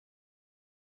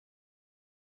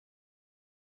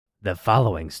The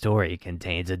following story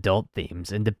contains adult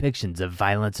themes and depictions of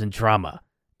violence and trauma.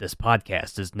 This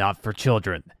podcast is not for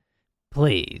children.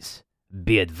 Please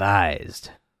be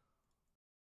advised.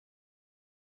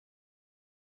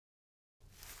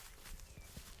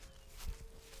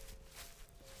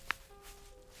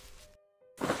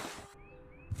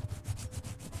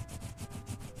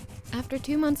 After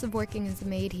 2 months of working as a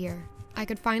maid here, I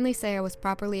could finally say I was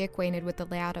properly acquainted with the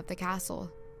layout of the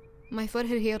castle. My foot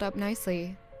had healed up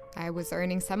nicely. I was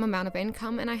earning some amount of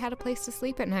income and I had a place to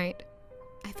sleep at night.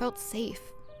 I felt safe,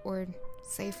 or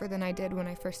safer than I did when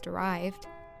I first arrived.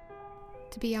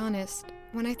 To be honest,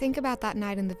 when I think about that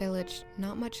night in the village,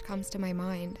 not much comes to my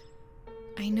mind.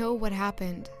 I know what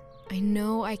happened. I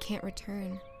know I can't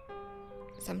return.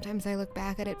 Sometimes I look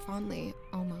back at it fondly,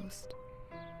 almost.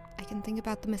 I can think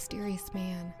about the mysterious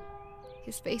man.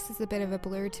 His face is a bit of a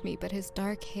blur to me, but his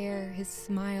dark hair, his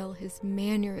smile, his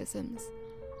mannerisms,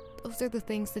 those are the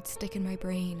things that stick in my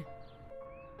brain.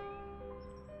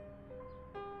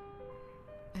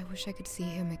 I wish I could see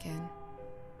him again.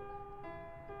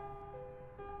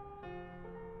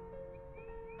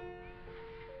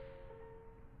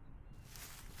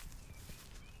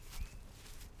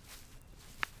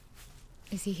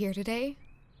 Is he here today?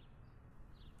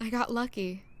 I got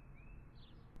lucky.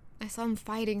 I saw him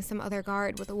fighting some other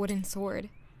guard with a wooden sword.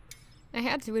 I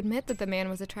had to admit that the man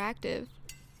was attractive.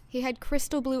 He had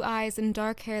crystal blue eyes and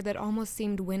dark hair that almost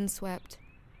seemed windswept.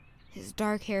 His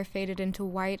dark hair faded into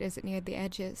white as it neared the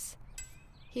edges.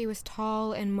 He was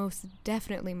tall and most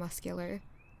definitely muscular.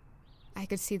 I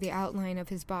could see the outline of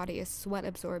his body as sweat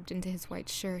absorbed into his white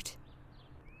shirt.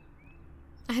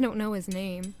 I don't know his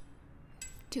name.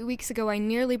 2 weeks ago, I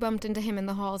nearly bumped into him in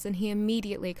the halls, and he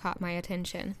immediately caught my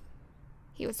attention.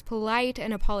 He was polite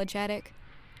and apologetic,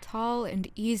 tall and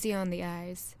easy on the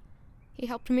eyes. He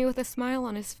helped me with a smile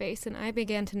on his face, and I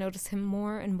began to notice him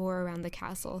more and more around the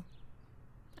castle.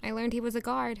 I learned he was a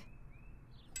guard.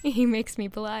 He makes me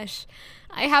blush.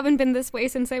 I haven't been this way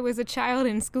since I was a child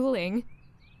in schooling.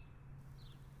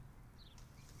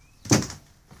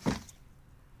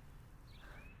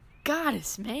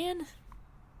 Goddess, man.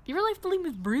 You really have to leave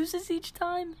with bruises each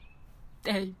time?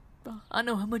 Hey, I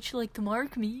know how much you like to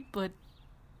mark me, but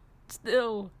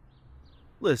still.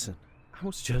 Listen, I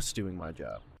was just doing my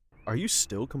job. Are you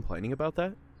still complaining about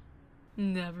that?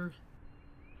 Never.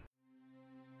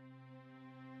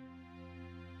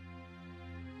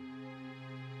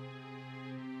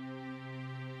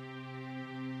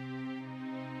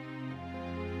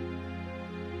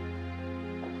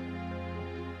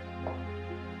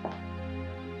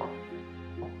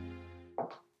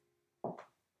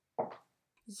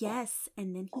 Yes,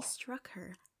 and then he struck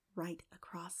her right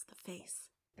across the face.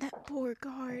 That poor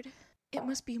guard. It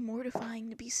must be mortifying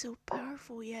to be so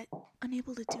powerful yet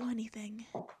unable to do anything.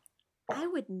 I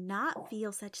would not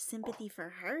feel such sympathy for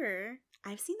her.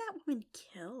 I've seen that woman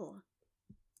kill.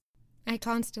 I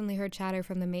constantly heard chatter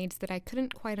from the maids that I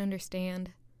couldn't quite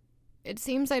understand. It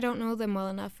seems I don't know them well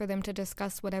enough for them to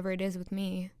discuss whatever it is with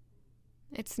me.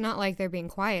 It's not like they're being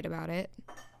quiet about it.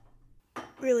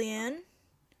 Really, Anne?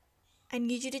 I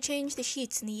need you to change the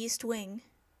sheets in the east wing.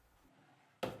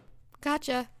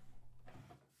 Gotcha.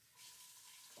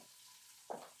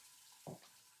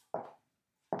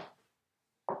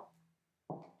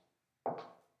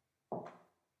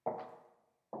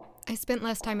 I spent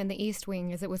less time in the east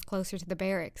wing as it was closer to the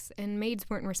barracks, and maids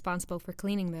weren't responsible for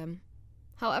cleaning them.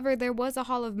 However, there was a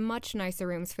hall of much nicer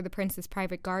rooms for the prince's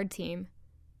private guard team.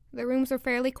 The rooms were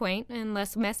fairly quaint and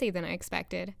less messy than I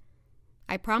expected.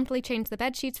 I promptly changed the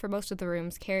bed sheets for most of the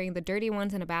rooms, carrying the dirty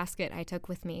ones in a basket I took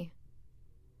with me.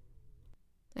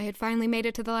 I had finally made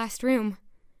it to the last room.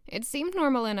 It seemed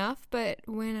normal enough, but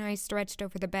when I stretched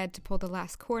over the bed to pull the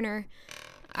last corner,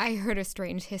 I heard a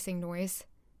strange hissing noise.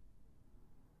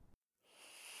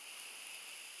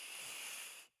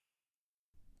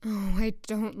 Oh, I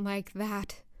don't like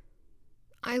that.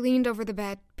 I leaned over the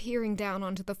bed, peering down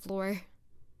onto the floor.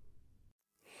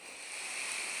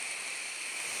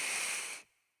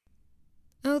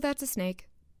 Oh, that's a snake.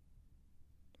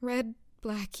 Red,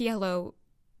 black, yellow.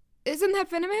 Isn't that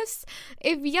venomous?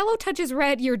 If yellow touches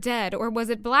red, you're dead. Or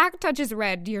was it black touches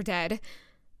red, you're dead?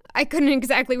 I couldn't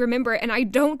exactly remember, and I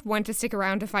don't want to stick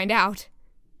around to find out.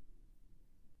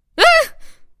 Ah!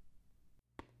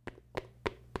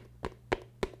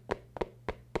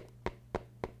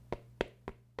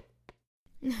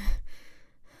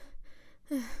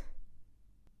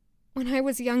 When I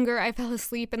was younger, I fell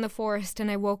asleep in the forest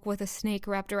and I woke with a snake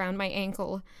wrapped around my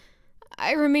ankle.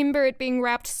 I remember it being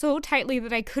wrapped so tightly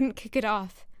that I couldn't kick it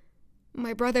off.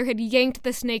 My brother had yanked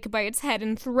the snake by its head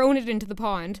and thrown it into the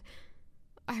pond.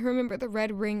 I remember the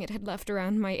red ring it had left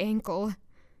around my ankle.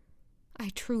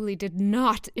 I truly did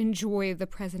not enjoy the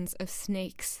presence of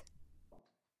snakes.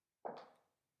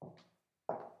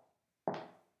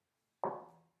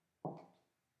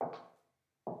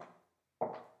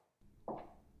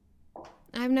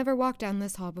 I've never walked down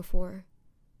this hall before.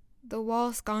 The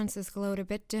wall sconces glowed a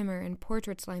bit dimmer and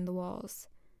portraits lined the walls.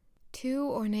 2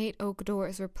 ornate oak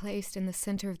doors were placed in the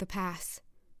center of the pass.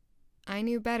 I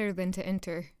knew better than to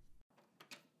enter.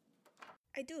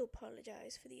 I do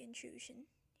apologize for the intrusion,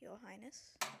 Your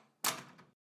Highness.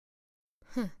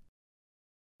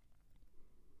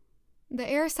 The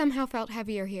air somehow felt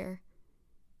heavier here.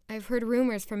 I've heard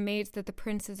rumors from maids that the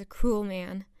prince is a cruel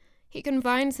man. He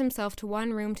confines himself to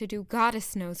one room to do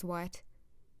goddess knows what.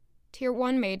 Tier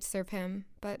 1 maids serve him,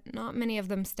 but not many of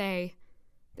them stay.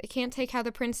 They can't take how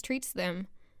the prince treats them.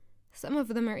 Some of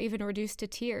them are even reduced to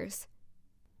tears.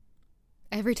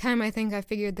 Every time I think I've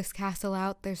figured this castle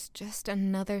out, there's just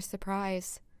another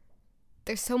surprise.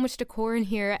 There's so much decor in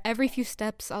here, every few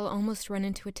steps I'll almost run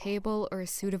into a table or a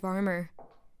suit of armor.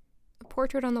 A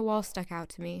portrait on the wall stuck out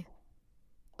to me.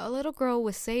 A little girl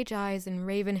with sage eyes and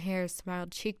raven hair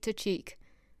smiled cheek to cheek.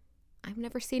 I've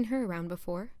never seen her around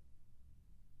before.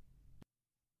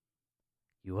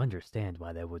 You understand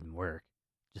why that wouldn't work.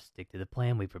 Just stick to the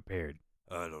plan we prepared.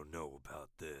 I don't know about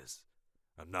this.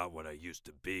 I'm not what I used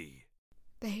to be.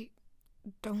 They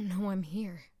don't know I'm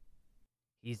here.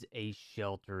 He's a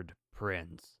sheltered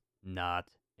prince, not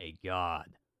a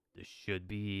god. This should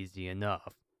be easy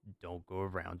enough. Don't go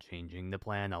around changing the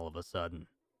plan all of a sudden.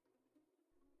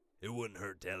 It wouldn't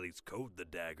hurt to at least coat the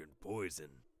dagger in poison.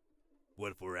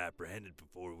 What if we're apprehended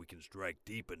before we can strike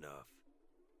deep enough?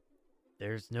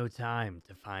 There's no time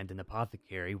to find an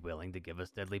apothecary willing to give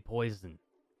us deadly poison.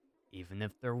 Even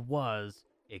if there was,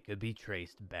 it could be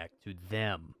traced back to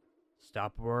them.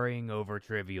 Stop worrying over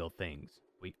trivial things.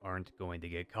 We aren't going to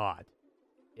get caught.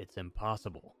 It's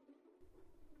impossible.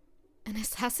 An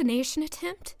assassination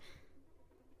attempt?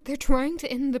 They're trying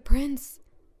to end the prince.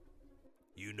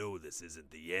 You know this isn't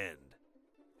the end.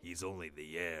 He's only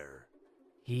the heir.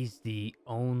 He's the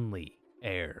only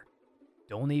heir.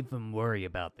 Don't even worry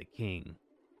about the king.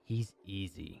 He's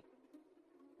easy.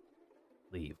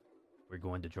 Leave. We're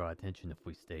going to draw attention if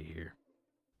we stay here.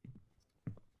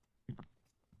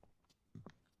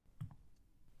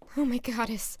 Oh my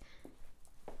goddess.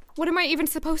 What am I even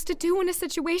supposed to do in a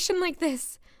situation like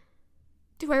this?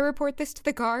 Do I report this to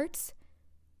the guards?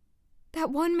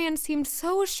 That one man seemed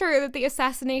so sure that the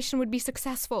assassination would be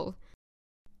successful.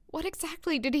 What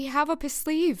exactly did he have up his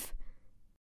sleeve?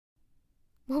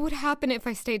 What would happen if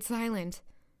I stayed silent?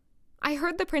 I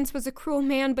heard the prince was a cruel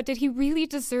man, but did he really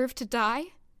deserve to die?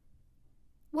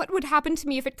 What would happen to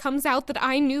me if it comes out that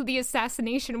I knew the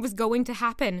assassination was going to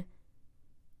happen?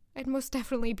 I'd most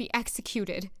definitely be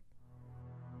executed.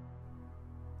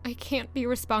 I can't be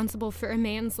responsible for a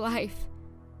man's life,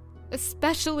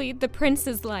 especially the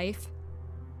prince's life.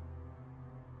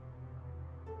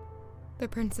 The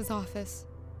prince's office.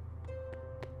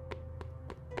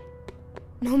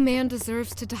 No man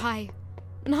deserves to die.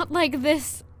 Not like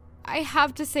this. I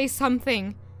have to say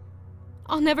something.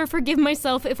 I'll never forgive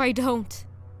myself if I don't.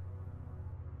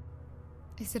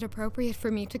 Is it appropriate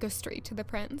for me to go straight to the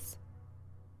prince?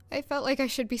 I felt like I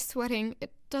should be sweating.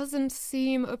 It doesn't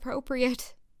seem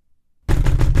appropriate.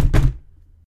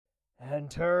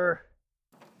 Enter.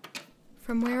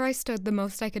 From where I stood, the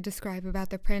most I could describe about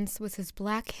the prince was his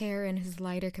black hair and his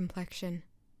lighter complexion.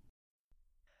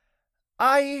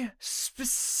 I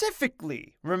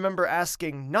specifically remember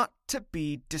asking not to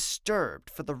be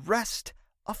disturbed for the rest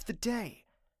of the day.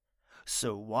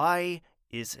 So why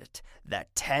is it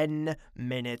that 10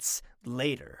 minutes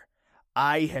later,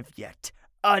 I have yet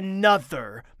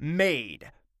another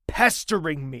maid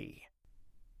pestering me?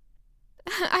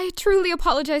 I truly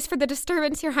apologize for the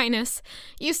disturbance, Your Highness.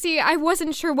 You see, I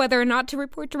wasn't sure whether or not to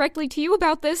report directly to you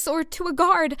about this or to a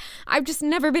guard. I've just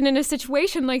never been in a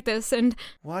situation like this, and...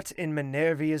 What in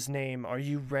Minervia's name are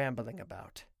you rambling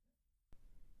about?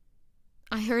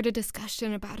 I heard a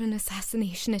discussion about an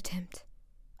assassination attempt.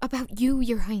 About you,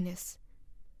 Your Highness.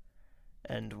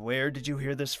 And where did you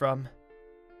hear this from?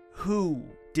 Who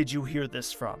did you hear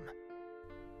this from?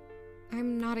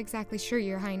 I'm not exactly sure,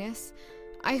 Your Highness.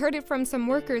 I heard it from some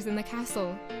workers in the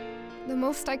castle. The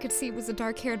most I could see was a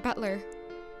dark-haired butler.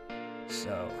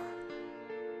 So,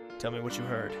 tell me what you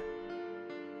heard.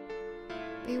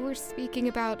 They were speaking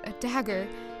about a dagger.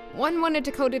 One wanted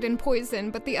to coat it in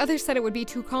poison, but the other said it would be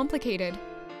too complicated.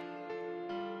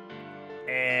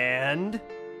 And?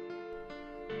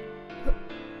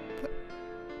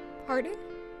 Pardon?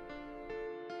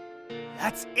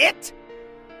 That's it?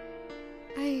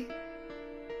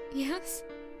 Yes?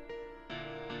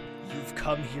 You've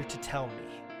come here to tell me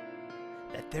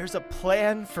that there's a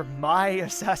plan for my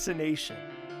assassination.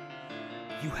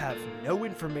 You have no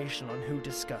information on who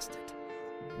discussed it,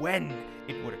 when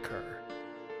it would occur,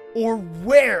 or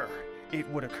where it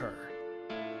would occur.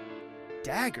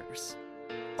 Daggers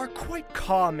are quite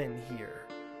common here.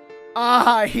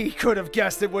 I could have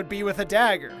guessed it would be with a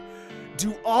dagger.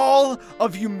 Do all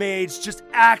of you maids just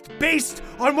act based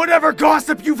on whatever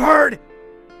gossip you've heard?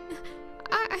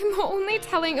 I'm only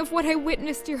telling of what I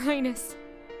witnessed, Your Highness.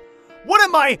 What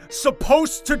am I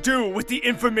supposed to do with the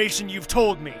information you've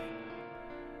told me?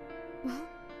 Well,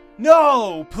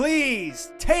 No,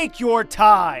 please, take your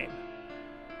time.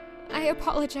 I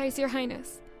apologize, Your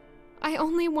Highness. I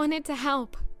only wanted to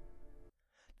help.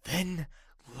 Then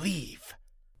leave.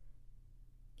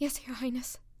 Yes, Your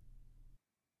Highness.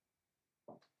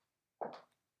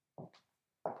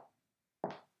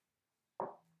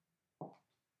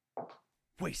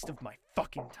 Waste of my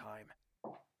fucking time.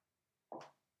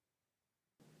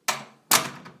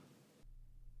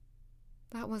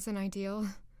 That wasn't ideal.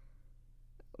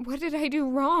 What did I do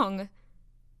wrong?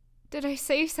 Did I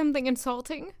say something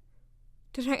insulting?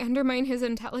 Did I undermine his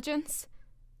intelligence?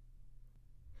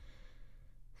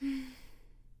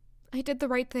 I did the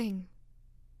right thing.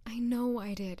 I know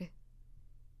I did.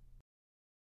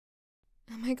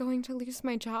 Am I going to lose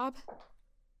my job?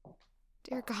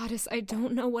 Dear Goddess, I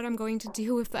don't know what I'm going to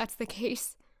do if that's the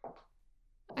case.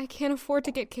 I can't afford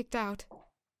to get kicked out.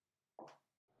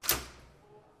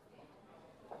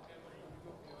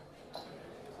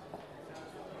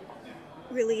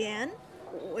 Really, Anne?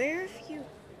 Where have you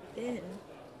been?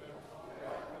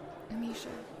 Amisha,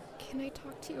 can I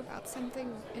talk to you about something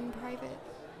in private?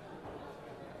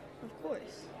 Of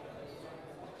course.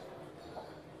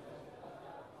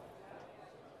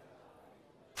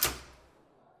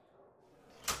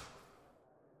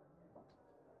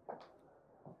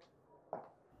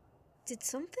 Did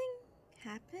something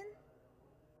happen?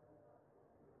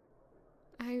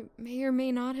 I may or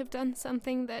may not have done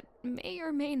something that may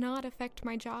or may not affect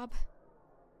my job.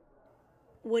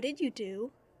 What did you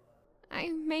do? I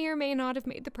may or may not have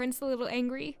made the prince a little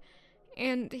angry,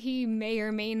 and he may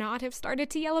or may not have started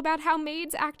to yell about how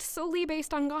maids act solely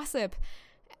based on gossip,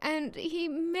 and he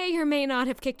may or may not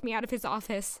have kicked me out of his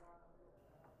office.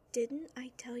 Didn't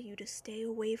I tell you to stay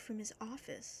away from his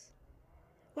office?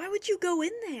 Why would you go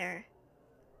in there?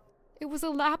 It was a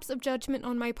lapse of judgment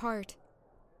on my part.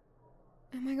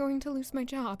 Am I going to lose my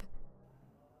job?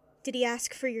 Did he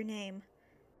ask for your name?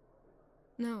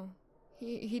 No,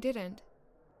 he didn't.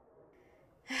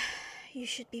 You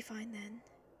should be fine then.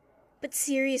 But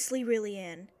seriously, really,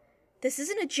 Anne, this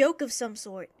isn't a joke of some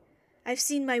sort. I've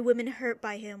seen my women hurt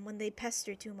by him when they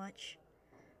pester too much.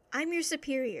 I'm your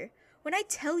superior. When I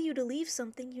tell you to leave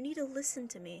something, you need to listen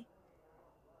to me.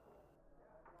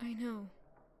 I know.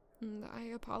 And I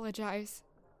apologize.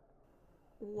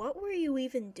 What were you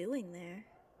even doing there?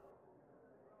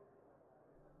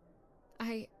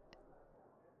 I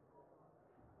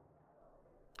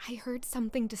heard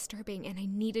something disturbing and I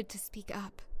needed to speak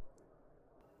up.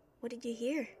 What did you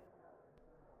hear?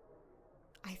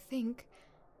 I think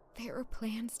there are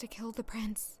plans to kill the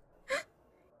prince.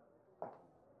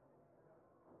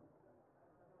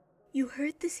 You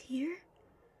heard this here?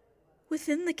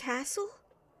 Within the castle?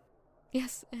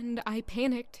 Yes, and I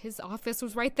panicked. His office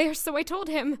was right there, so I told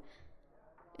him.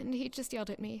 And he just yelled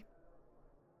at me.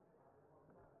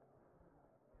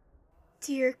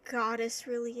 Dear Goddess,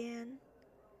 really, Anne.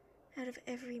 Out of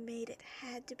every maid, it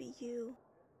had to be you.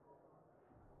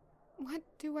 What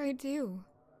do I do?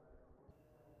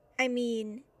 I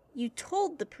mean, you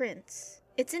told the prince.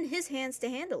 It's in his hands to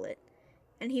handle it.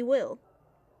 And he will.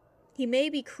 He may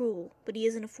be cruel, but he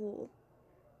isn't a fool.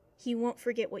 He won't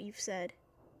forget what you've said.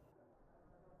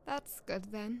 That's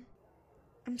good then.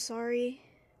 I'm sorry.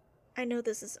 I know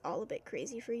this is all a bit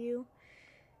crazy for you.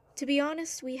 To be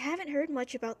honest, we haven't heard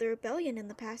much about the rebellion in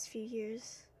the past few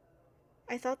years.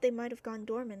 I thought they might have gone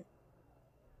dormant.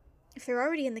 If they're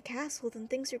already in the castle, then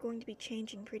things are going to be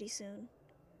changing pretty soon.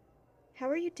 How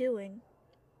are you doing?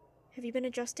 Have you been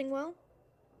adjusting well?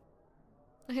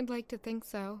 I'd like to think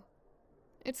so.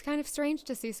 It's kind of strange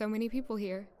to see so many people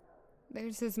here.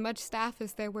 There's as much staff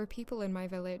as there were people in my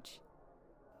village.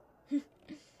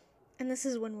 And this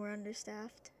is when we're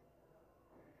understaffed.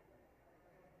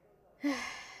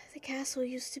 The castle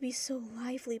used to be so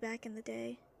lively back in the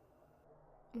day.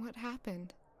 What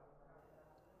happened?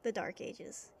 The Dark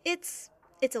Ages. It's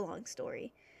a long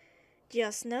story.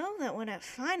 Just know that when it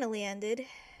finally ended,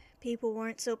 people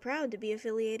weren't so proud to be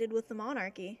affiliated with the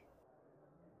monarchy.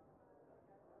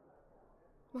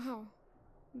 Wow,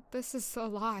 this is a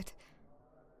lot.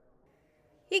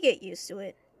 You get used to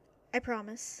it. I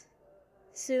promise.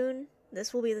 Soon,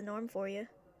 this will be the norm for you.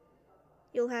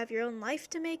 You'll have your own life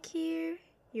to make here,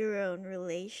 your own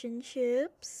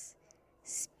relationships.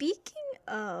 Speaking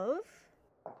of,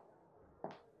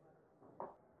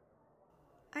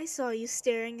 I saw you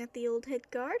staring at the old head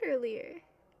guard earlier.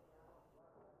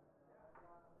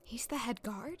 He's the head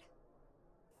guard?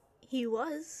 He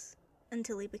was,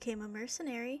 until he became a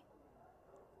mercenary.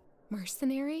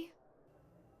 Mercenary?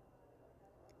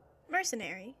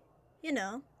 Mercenary. You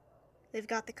know, they've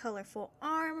got the colorful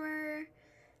armor,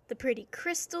 the pretty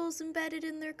crystals embedded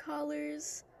in their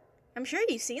collars. I'm sure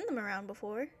you've seen them around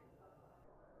before.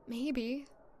 Maybe.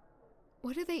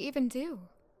 What do they even do?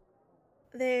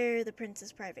 They're the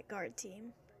prince's private guard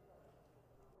team.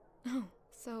 Oh,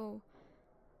 so...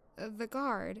 the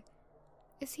guard.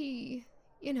 Is he,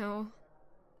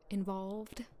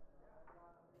 involved?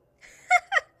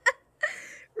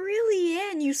 Really,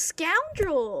 Anne, you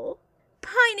scoundrel!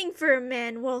 Pining for a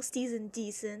man whilst he's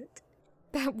indecent.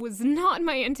 That was not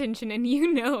my intention, and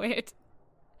you know it.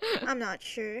 I'm not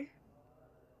sure.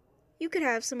 You could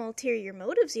have some ulterior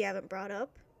motives you haven't brought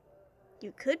up.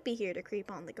 You could be here to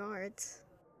creep on the guards.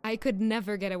 I could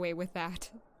never get away with that.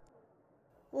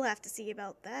 We'll have to see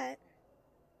about that.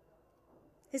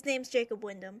 His name's Jacob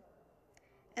Wyndham.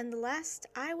 And the last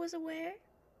I was aware,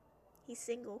 he's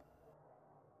single.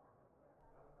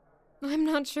 I'm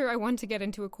not sure I want to get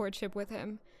into a courtship with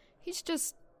him. He's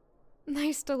just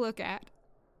nice to look at.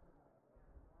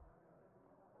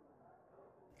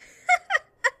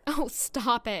 Oh,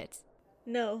 stop it.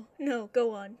 No,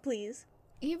 go on, please.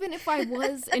 Even if I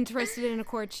was interested in a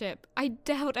courtship, I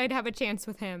doubt I'd have a chance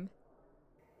with him.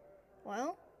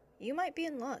 Well, you might be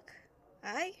in luck.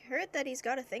 I heard that he's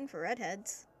got a thing for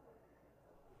redheads.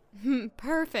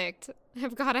 Perfect.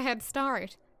 I've got a head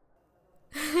start.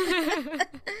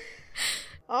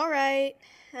 Alright,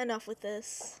 enough with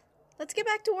this. Let's get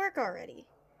back to work already.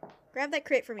 Grab that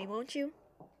crate for me, won't you?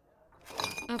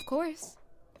 Of course.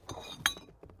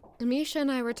 Amisha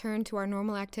and I returned to our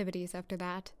normal activities after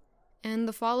that, and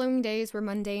the following days were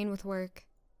mundane with work.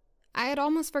 I had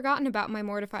almost forgotten about my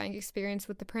mortifying experience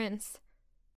with the prince.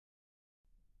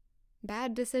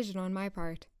 Bad decision on my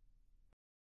part.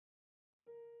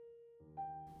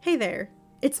 Hey there,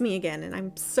 it's me again, and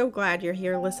I'm so glad you're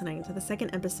here listening to the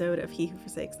second episode of He Who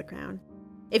Forsakes the Crown.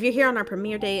 If you're here on our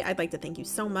premiere day, I'd like to thank you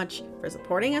so much for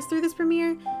supporting us through this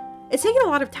premiere. It's taken a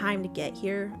lot of time to get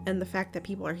here, and the fact that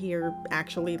people are here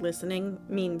actually listening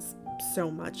means so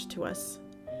much to us.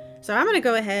 So I'm going to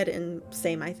go ahead and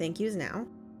say my thank yous now.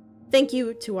 Thank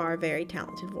you to our very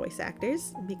talented voice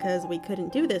actors, because we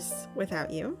couldn't do this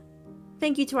without you.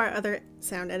 Thank you to our other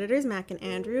sound editors, Mac and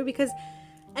Andrew, because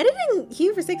editing He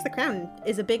Who Forsakes the Crown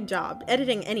is a big job.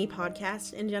 Editing any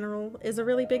podcast in general is a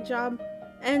really big job,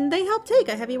 and they help take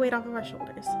a heavy weight off of our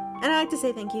shoulders. And I'd like to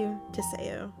say thank you to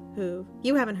Sayo, who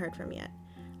you haven't heard from yet,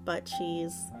 but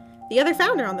she's the other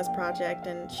founder on this project,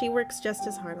 and she works just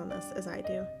as hard on this as I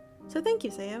do. So thank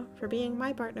you, Sayo, for being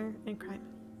my partner in crime.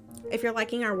 If you're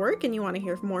liking our work and you want to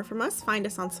hear more from us, find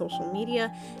us on social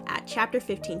media at Chapter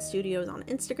 15 Studios on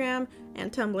Instagram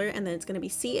and Tumblr, and then it's going to be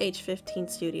CH15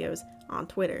 Studios on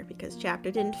Twitter, because Chapter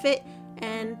didn't fit,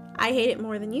 and I hate it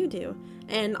more than you do.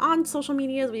 And on social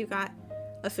medias, we've got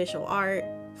official art,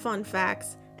 fun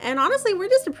facts, and honestly, we're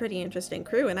just a pretty interesting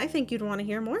crew, and I think you'd want to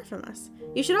hear more from us.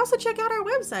 You should also check out our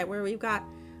website, where we've got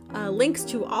links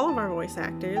to all of our voice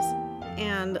actors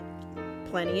and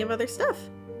plenty of other stuff.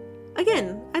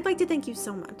 Again, I'd like to thank you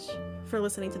so much for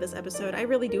listening to this episode. I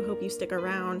really do hope you stick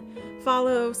around.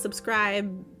 Follow,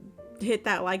 subscribe, hit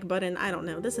that like button. I don't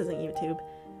know, this isn't YouTube.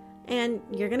 And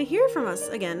you're going to hear from us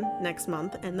again next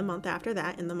month, and the month after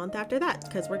that, and the month after that,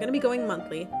 because we're going to be going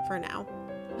monthly for now.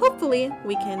 Hopefully,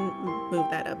 we can move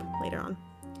that up later on.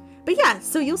 But yeah,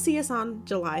 so you'll see us on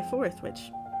July 4th,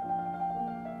 which,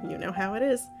 you know how it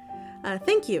is.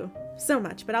 Thank you so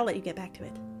much, but I'll let you get back to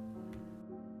it.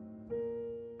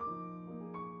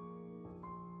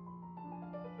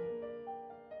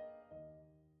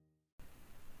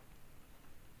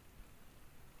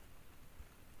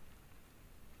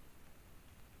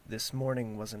 This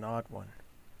morning was an odd one.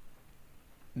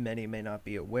 Many may not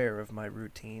be aware of my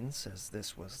routines, as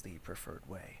this was the preferred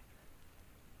way.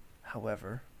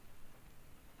 However,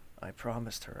 I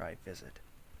promised her I'd visit,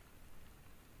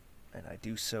 and I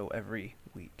do so every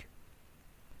week.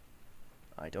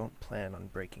 I don't plan on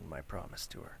breaking my promise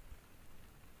to her.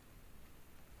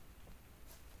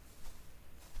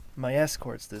 My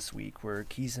escorts this week were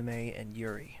Kizame and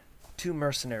Yuri, two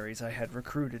mercenaries I had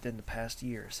recruited in the past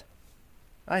years.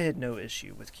 I had no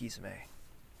issue with Kizame.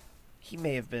 He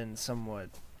may have been somewhat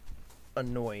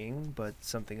annoying, but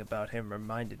something about him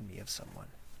reminded me of someone.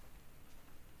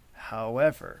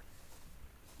 However,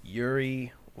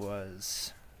 Yuri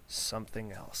was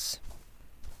something else.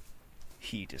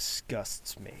 He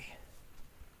disgusts me.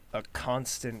 A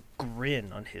constant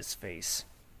grin on his face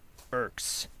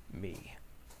irks me.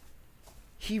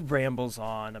 He rambles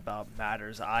on about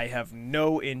matters I have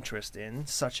no interest in,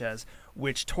 such as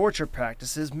which torture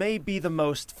practices may be the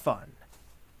most fun.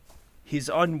 His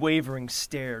unwavering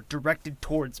stare directed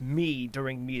towards me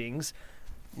during meetings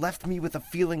left me with a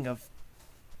feeling of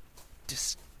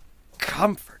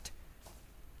discomfort.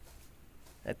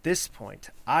 At this point,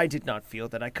 I did not feel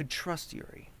that I could trust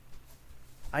Yuri.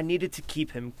 I needed to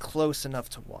keep him close enough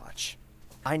to watch.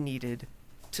 I needed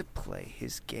to play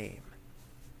his game.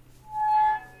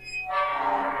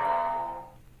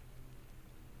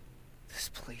 This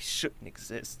place shouldn't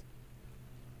exist.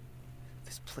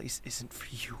 This place isn't for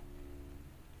you.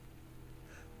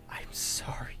 I'm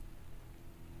sorry.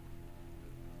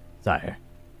 Sire,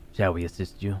 shall we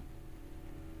assist you?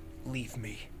 Leave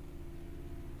me.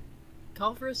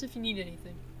 Call for us if you need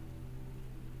anything.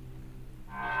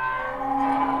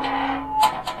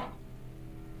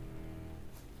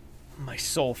 My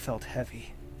soul felt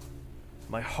heavy.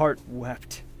 My heart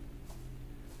wept.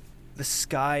 The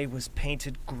sky was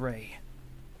painted gray,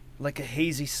 like a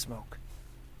hazy smoke.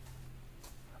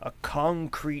 A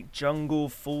concrete jungle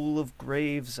full of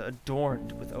graves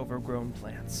adorned with overgrown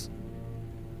plants.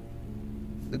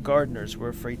 The gardeners were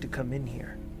afraid to come in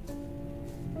here.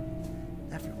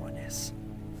 Everyone is.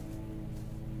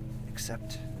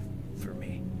 Except for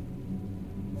me.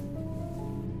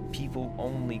 People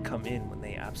only come in when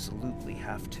they absolutely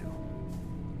have to.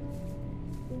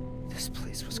 This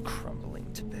place was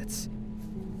crumbling to bits.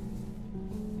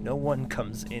 No one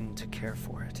comes in to care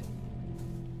for it.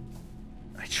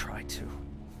 I try to.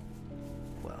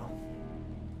 Well,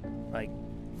 I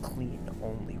clean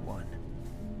only one.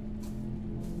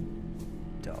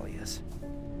 Dahlia's.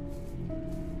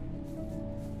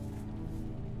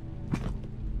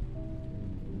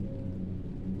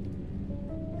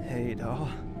 Hey, doll.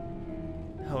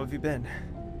 How have you been?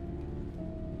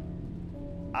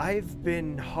 I've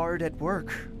been hard at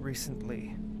work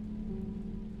recently.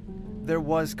 There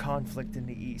was conflict in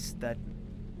the East that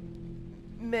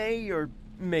may or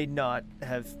may not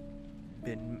have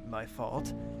been my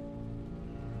fault.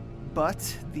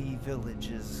 But the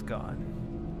village is gone.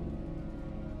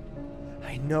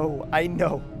 I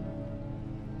know.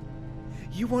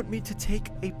 You want me to take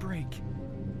a break.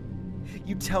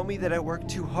 You tell me that I work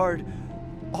too hard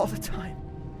all the time.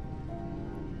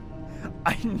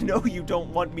 I know you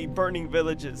don't want me burning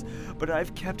villages, but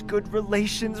I've kept good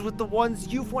relations with the ones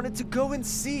you've wanted to go and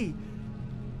see.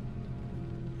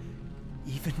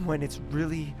 Even when it's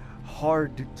really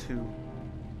hard to.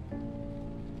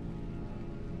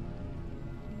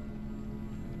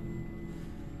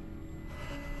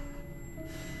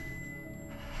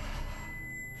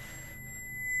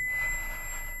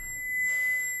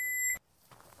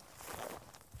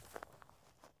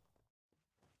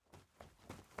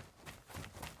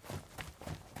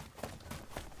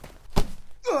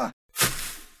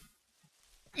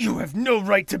 You have no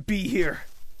right to be here.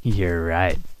 You're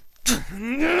right.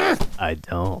 I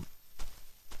don't.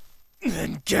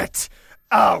 Then get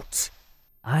out.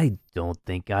 I don't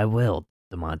think I will,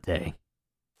 DeMonte.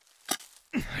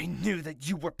 I knew that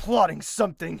you were plotting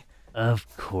something. Of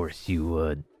course you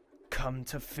would. Come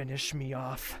to finish me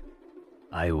off.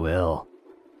 I will.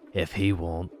 If he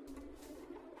won't.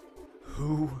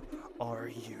 Who are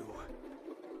you?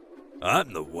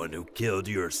 I'm the one who killed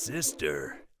your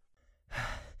sister.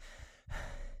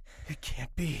 It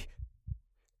can't be.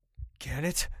 Can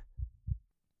it?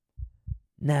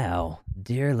 Now,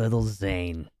 dear little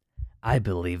Zane, I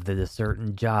believe that a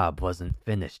certain job wasn't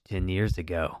finished 10 years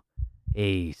ago.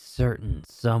 A certain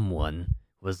someone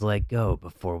was let go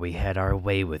before we had our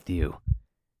way with you.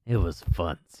 It was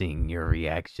fun seeing your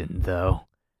reaction, though.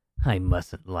 I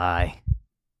mustn't lie.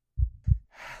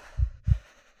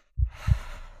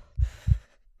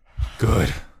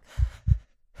 Good.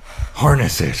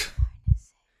 Harness it.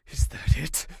 Is that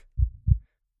it?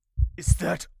 Is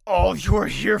that all you're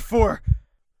here for?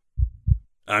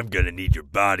 I'm gonna need your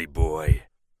body, boy.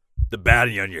 The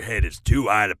bounty on your head is too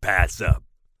high to pass up.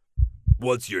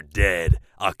 Once you're dead,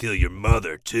 I'll kill your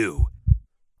mother, too.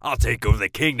 I'll take over the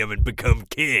kingdom and become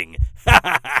king.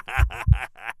 I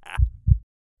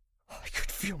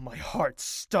could feel my heart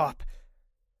stop.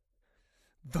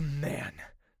 The man.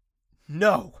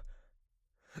 No.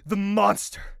 The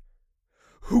monster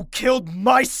who killed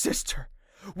my sister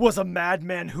was a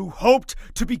madman who hoped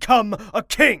to become a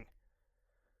king.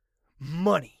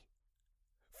 Money,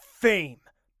 fame,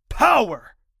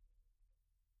 power.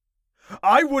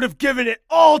 I would have given it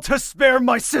all to spare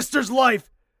my sister's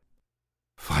life.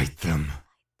 Fight them.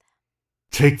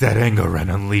 Take that anger and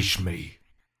unleash me.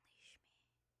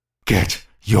 Get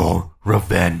your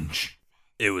revenge.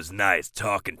 It was nice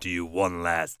talking to you one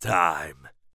last time.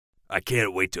 I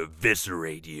can't wait to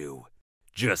eviscerate you,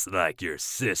 just like your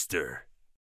sister.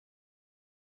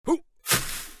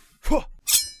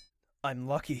 I'm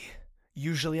lucky.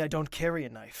 Usually I don't carry a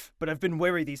knife, but I've been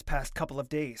wary these past couple of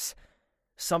days.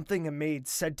 Something a maid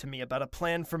said to me about a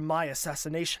plan for my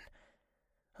assassination.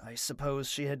 I suppose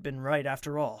she had been right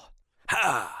after all.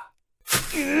 Ha!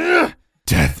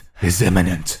 Death is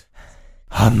imminent.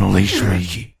 Unleash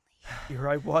me. Here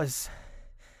I was,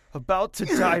 about to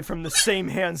die from the same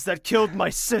hands that killed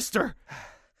my sister.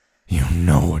 You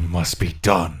know it must be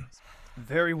done.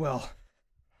 Very well.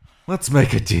 Let's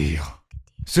make a deal.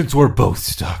 Since we're both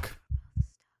stuck,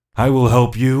 I will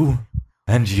help you,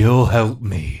 and you'll help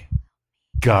me.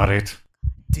 Got it?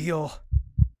 Deal.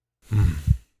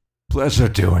 Pleasure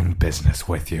doing business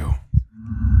with you.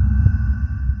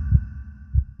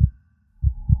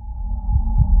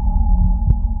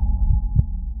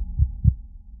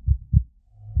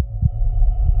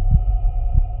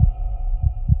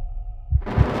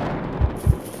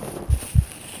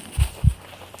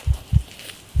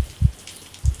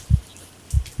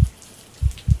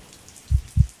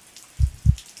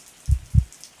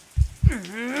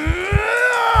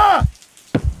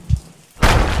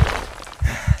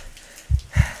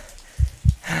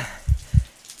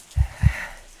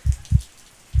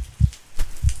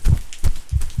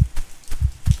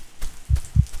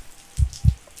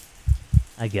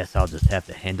 I guess I'll just have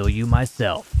to handle you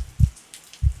myself.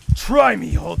 Try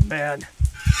me, old man.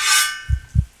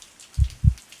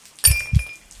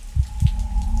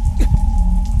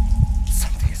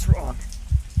 Something is wrong.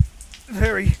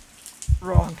 Very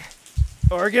wrong.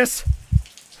 Argus?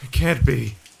 It can't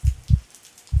be.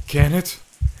 Can it?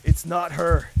 It's not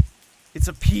her. It's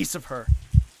a piece of her.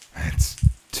 It's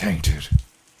tainted.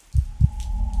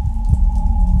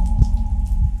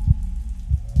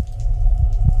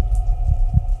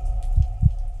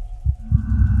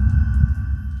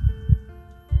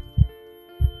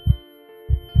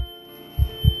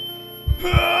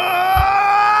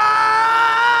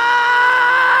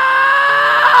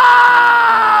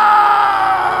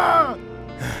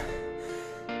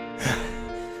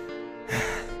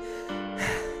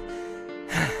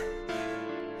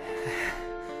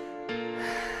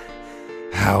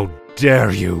 How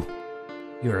dare you?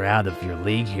 You're out of your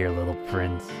league here, little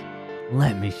prince.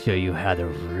 Let me show you how to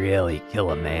really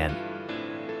kill a man.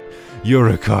 You're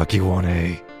a cocky one,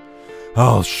 eh?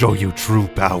 I'll show you true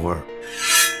power.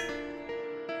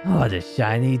 What a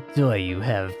shiny toy you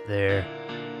have there.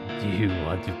 Do you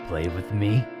want to play with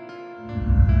me?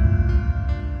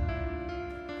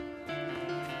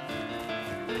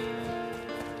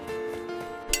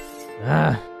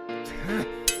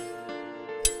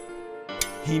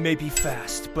 He may be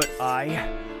fast, but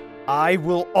I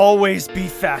will always be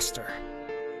faster.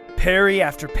 Parry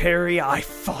after parry, I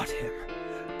fought him,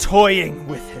 toying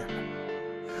with him,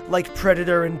 like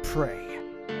predator and prey.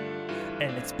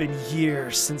 And it's been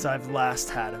years since I've last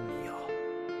had a meal.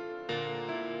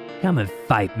 Come and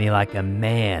fight me like a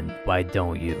man, why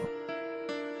don't you?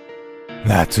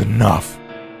 That's enough.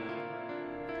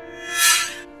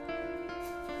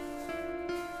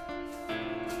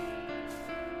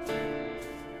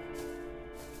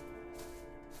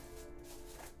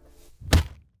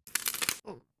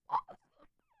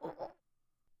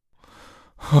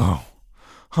 Oh,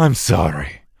 I'm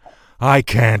sorry. I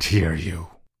can't hear you.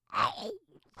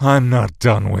 I'm not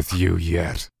done with you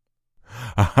yet.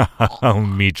 I'll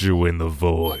meet you in the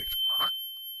void.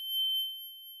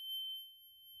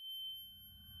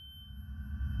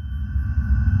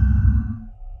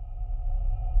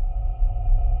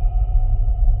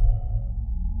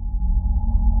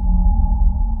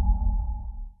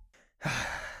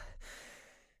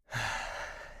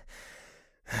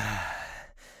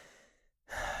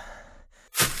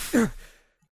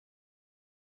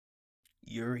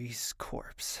 Yuri's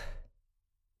corpse.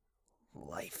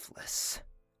 Lifeless.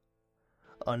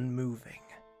 Unmoving.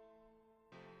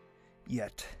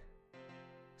 Yet,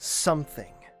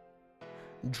 something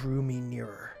drew me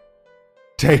nearer.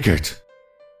 Take it!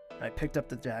 I picked up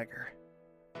the dagger.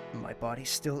 My body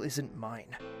still isn't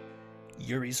mine.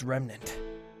 Yuri's remnant.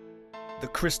 The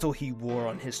crystal he wore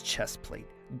on his chest plate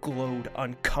glowed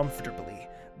uncomfortably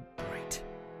bright.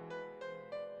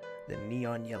 The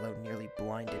neon yellow nearly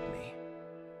blinded me.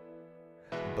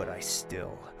 But I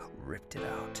still ripped it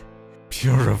out.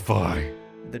 Purify.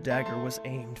 The dagger was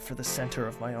aimed for the center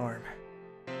of my arm.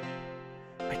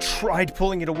 I tried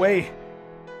pulling it away,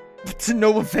 but to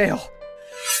no avail.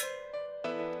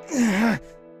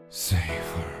 Save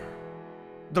her.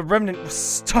 The remnant was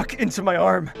stuck into my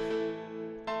arm.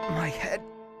 My head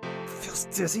feels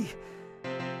dizzy.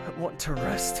 I want to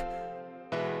rest.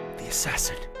 The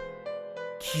assassin,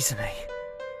 Kisame.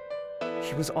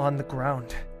 He was on the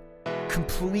ground,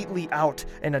 completely out,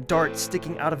 and a dart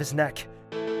sticking out of his neck.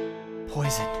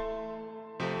 Poison.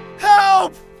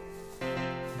 Help!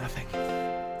 Nothing.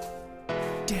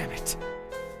 Damn it.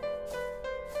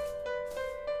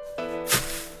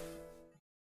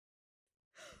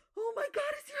 Oh my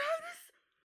god, it's your highness!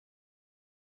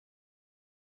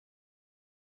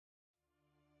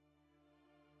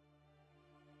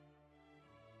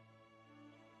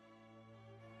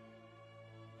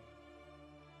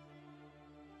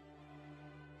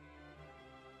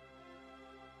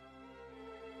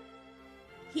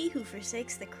 He Who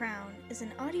Forsakes the Crown is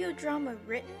an audio drama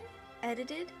written,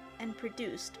 edited, and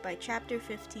produced by Chapter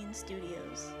 15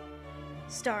 Studios,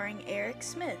 starring Eric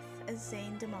Smith as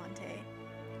Zane DeMonte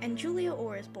and Julia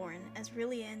Orsborn as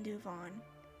Rillian Duvon.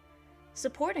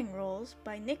 Supporting roles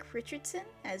by Nick Richardson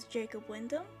as Jacob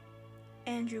Wyndham,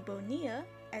 Andrew Bonilla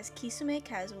as Kisame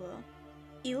Kazuo,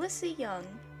 Elissa Young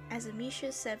as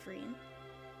Amisha Severine,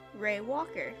 Ray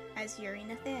Walker as Yuri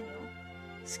Nathaniel,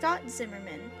 Scott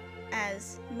Zimmerman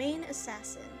as Main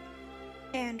Assassin,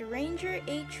 and Ranger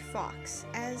H. Fox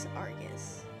as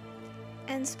Argus.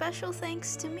 And special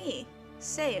thanks to me,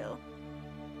 Seo,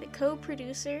 the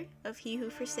co-producer of He Who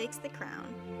Forsakes the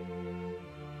Crown.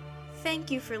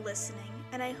 Thank you for listening,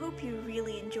 and I hope you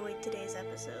really enjoyed today's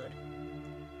episode.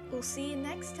 We'll see you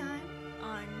next time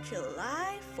on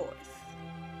July 4th.